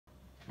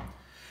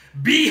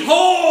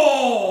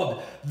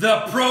Behold the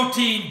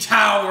protein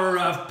tower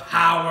of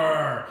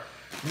power.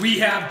 We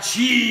have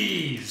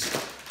cheese,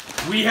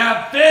 we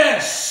have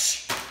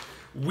fish,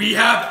 we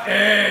have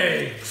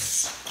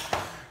eggs,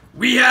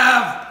 we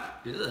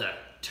have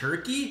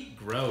turkey,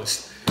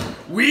 gross.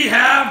 We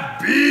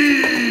have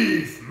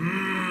beef,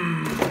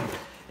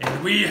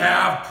 and we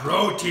have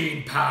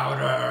protein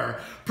powder.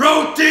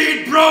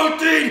 Protein,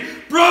 protein,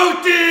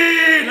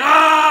 protein!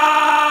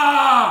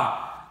 Ah!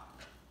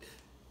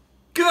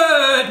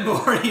 Good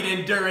morning,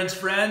 endurance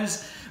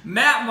friends.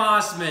 Matt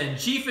Mosman,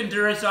 Chief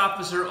Endurance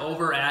Officer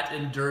over at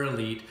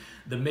EndurElite,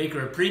 the maker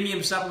of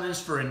premium supplements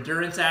for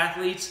endurance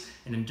athletes,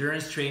 and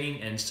endurance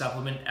training and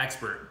supplement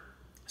expert.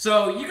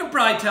 So you can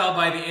probably tell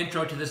by the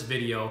intro to this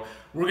video,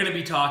 we're going to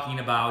be talking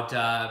about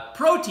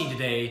protein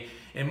today,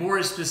 and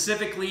more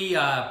specifically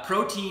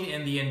protein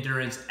in the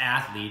endurance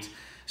athlete.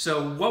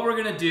 So what we're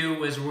going to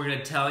do is we're going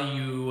to tell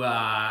you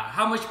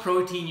how much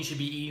protein you should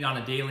be eating on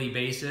a daily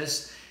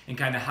basis and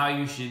kind of how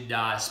you should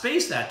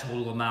space that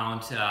total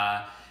amount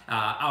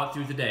out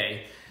through the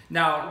day.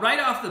 Now, right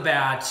off the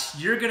bat,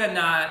 you're gonna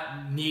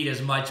not need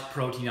as much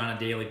protein on a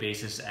daily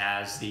basis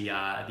as the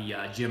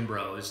gym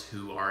bros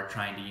who are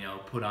trying to,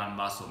 put on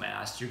muscle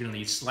mass. You're gonna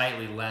need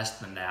slightly less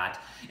than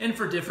that, and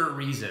for different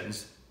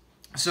reasons.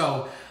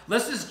 So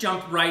let's just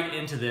jump right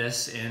into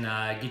this and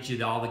get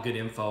you all the good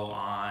info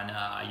on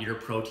your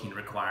protein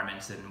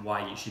requirements and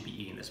why you should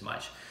be eating this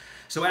much.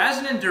 So as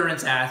an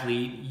endurance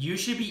athlete, you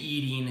should be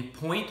eating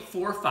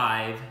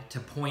 0.45 to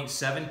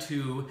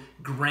 0.72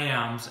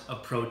 grams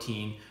of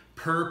protein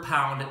per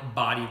pound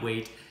body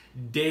weight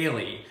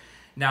daily.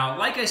 Now,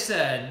 like I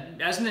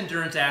said, as an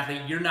endurance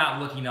athlete, you're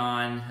not looking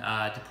on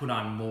to put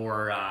on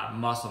more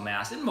muscle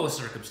mass. In most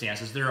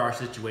circumstances, there are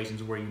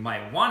situations where you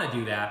might want to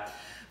do that.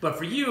 But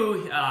for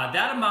you,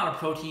 that amount of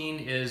protein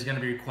is going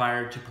to be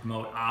required to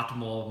promote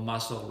optimal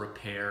muscle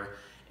repair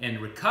and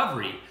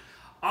recovery.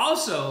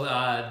 Also,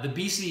 the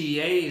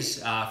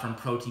BCAAs from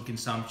protein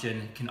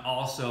consumption can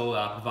also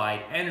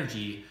provide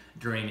energy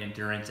during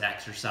endurance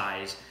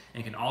exercise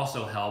and can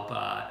also help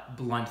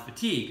blunt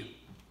fatigue.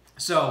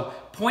 So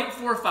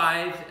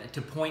 0.45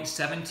 to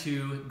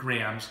 0.72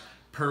 grams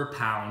per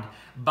pound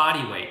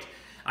body weight.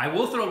 I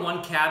will throw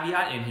one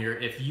caveat in here.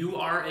 If you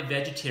are a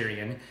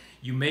vegetarian,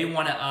 you may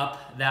want to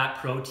up that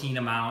protein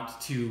amount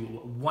to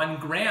 1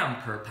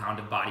 gram per pound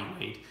of body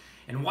weight.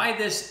 And why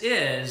this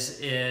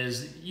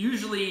is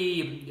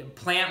usually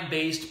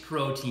plant-based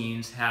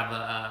proteins have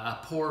a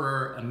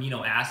poorer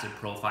amino acid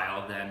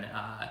profile than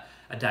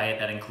a diet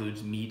that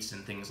includes meats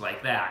and things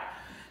like that.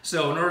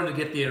 So in order to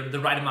get the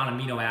right amount of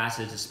amino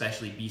acids,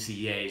 especially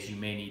BCAAs, you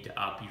may need to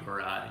up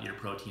your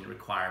protein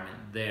requirement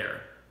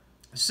there.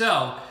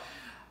 So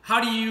how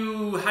do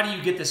you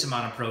get this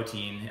amount of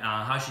protein?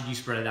 How should you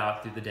spread it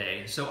out through the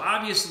day? So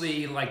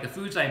obviously, like the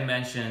foods I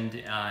mentioned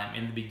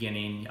in the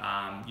beginning,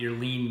 your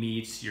lean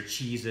meats, your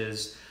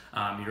cheeses,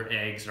 your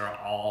eggs are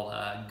all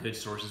good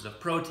sources of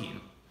protein.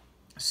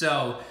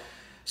 So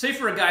say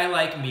for a guy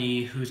like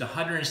me who's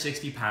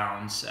 160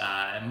 pounds,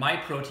 my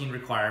protein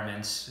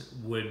requirements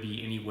would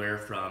be anywhere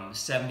from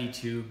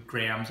 72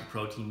 grams of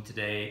protein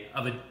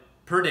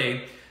per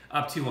day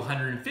up to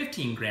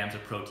 115 grams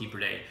of protein per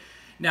day.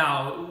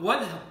 Now,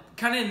 what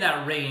kind of in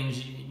that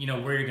range,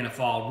 where you're going to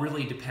fall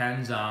really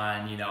depends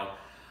on,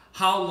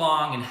 how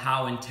long and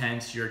how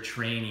intense you're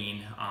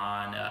training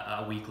on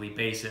a weekly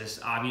basis.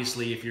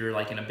 Obviously, if you're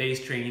like in a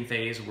base training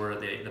phase where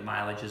the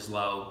mileage is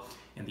low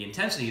and the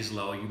intensity is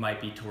low, you might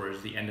be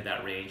towards the end of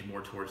that range,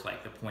 more towards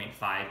like the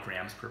 0.5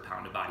 grams per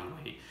pound of body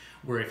weight.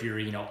 Where if you're,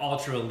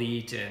 ultra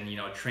elite and,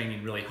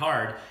 training really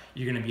hard,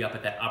 you're going to be up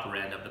at that upper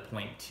end of the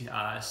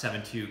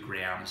 0.72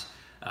 grams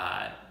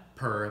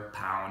per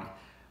pound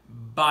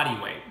body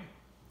weight.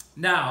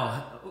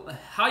 Now,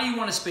 how you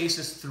want to space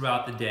this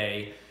throughout the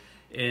day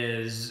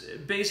is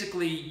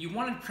basically you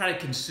want to try to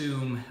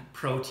consume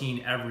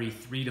protein every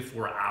 3 to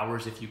 4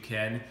 hours if you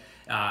can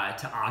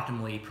to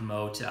optimally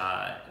promote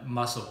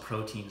muscle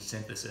protein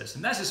synthesis.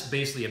 And that's just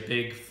basically a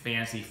big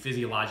fancy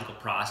physiological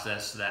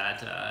process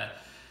that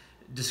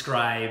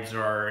describes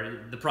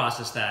the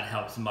process that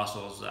helps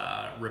muscles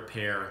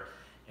repair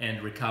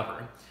and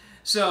recover.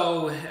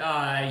 So,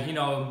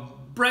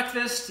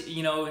 breakfast,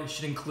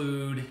 should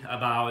include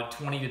about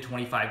 20 to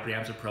 25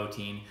 grams of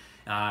protein.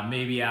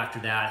 Maybe after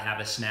that, have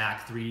a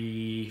snack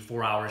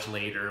 3-4 hours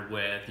later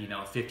with,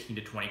 15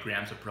 to 20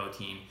 grams of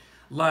protein.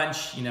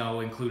 Lunch,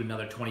 include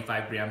another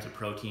 25 grams of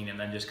protein, and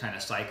then just kind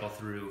of cycle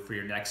through for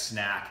your next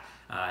snack,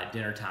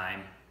 dinner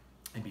time,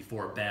 and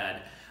before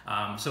bed.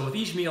 So with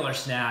each meal or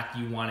snack,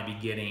 you want to be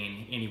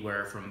getting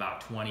anywhere from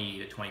about 20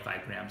 to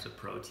 25 grams of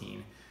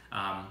protein.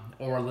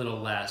 Or a little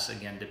less,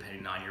 again,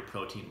 depending on your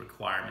protein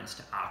requirements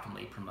to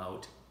optimally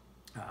promote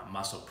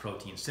muscle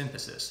protein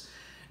synthesis.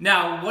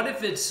 Now, what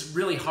if it's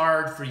really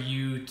hard for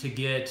you to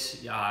get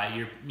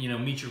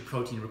meet your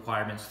protein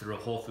requirements through a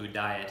whole food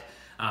diet?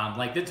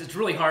 It's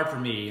really hard for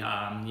me,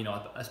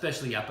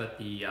 especially up at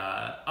the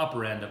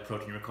upper end of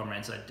protein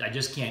requirements. I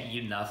just can't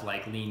eat enough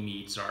like lean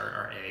meats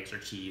or eggs or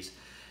cheese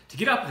to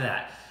get up to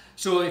that.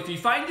 So if you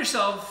find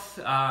yourself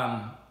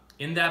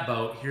in that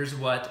boat, here's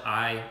what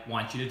I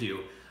want you to do.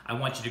 I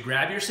want you to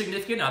grab your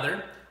significant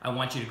other, I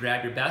want you to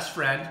grab your best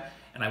friend,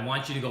 and I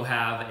want you to go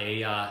have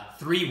a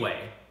three-way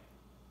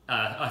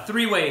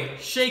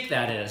shake,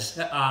 that is.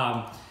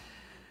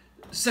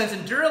 Since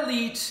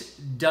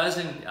EndurElite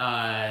doesn't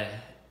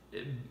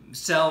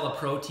sell a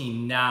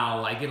protein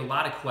now, I get a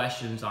lot of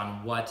questions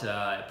on what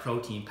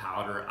protein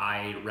powder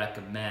I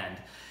recommend.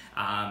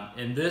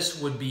 And this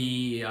would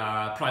be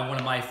probably one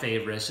of my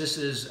favorites. This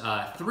is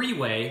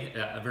three-way,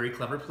 a very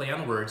clever play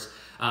on words,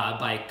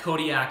 by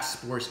Kodiak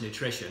Sports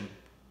Nutrition.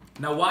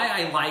 Now, why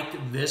I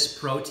like this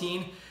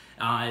protein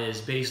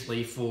is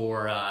basically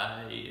for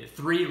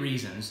 3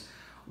 reasons.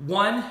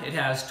 One, it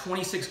has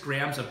 26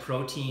 grams of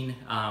protein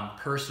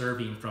per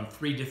serving from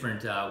 3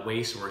 different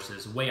whey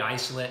sources: whey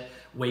isolate,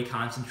 whey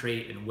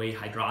concentrate, and whey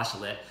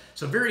hydroxylate.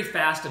 So very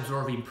fast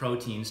absorbing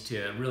proteins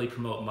to really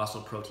promote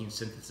muscle protein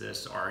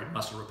synthesis or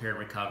muscle repair and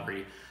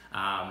recovery,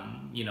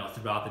 you know,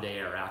 throughout the day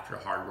or after a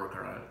hard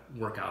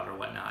workout or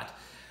whatnot.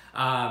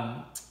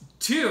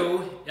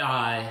 2,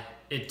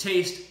 it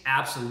tastes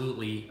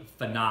absolutely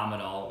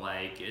phenomenal.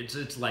 Like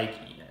it's like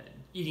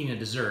eating a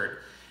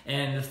dessert.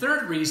 And the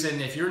 3rd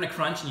reason, if you're in a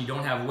crunch and you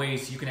don't have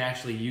weights, you can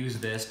actually use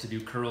this to do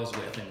curls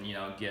with and, you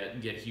know,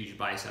 get huge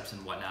biceps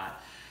and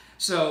whatnot.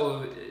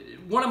 So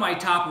one of my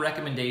top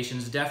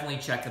recommendations, definitely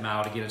check them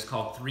out. Again, it's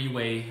called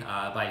 3-Way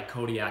by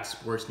Kodiak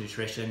Sports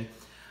Nutrition.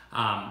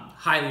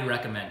 Highly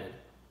recommended.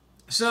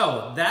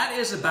 So that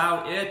is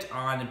about it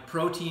on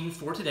protein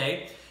for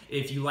today.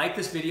 If you like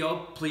this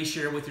video, please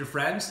share it with your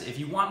friends. If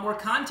you want more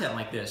content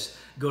like this,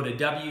 go to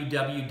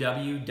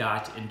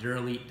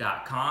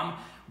www.EndurElite.com,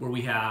 where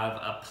we have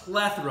a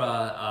plethora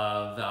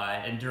of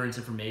endurance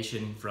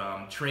information,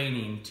 from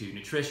training to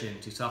nutrition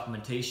to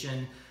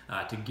supplementation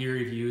to gear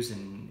reviews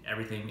and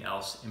everything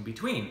else in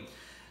between.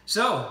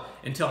 So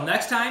until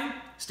next time,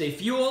 stay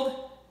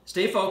fueled,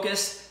 stay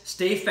focused,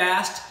 stay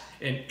fast,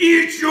 and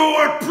eat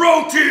your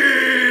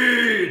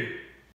protein!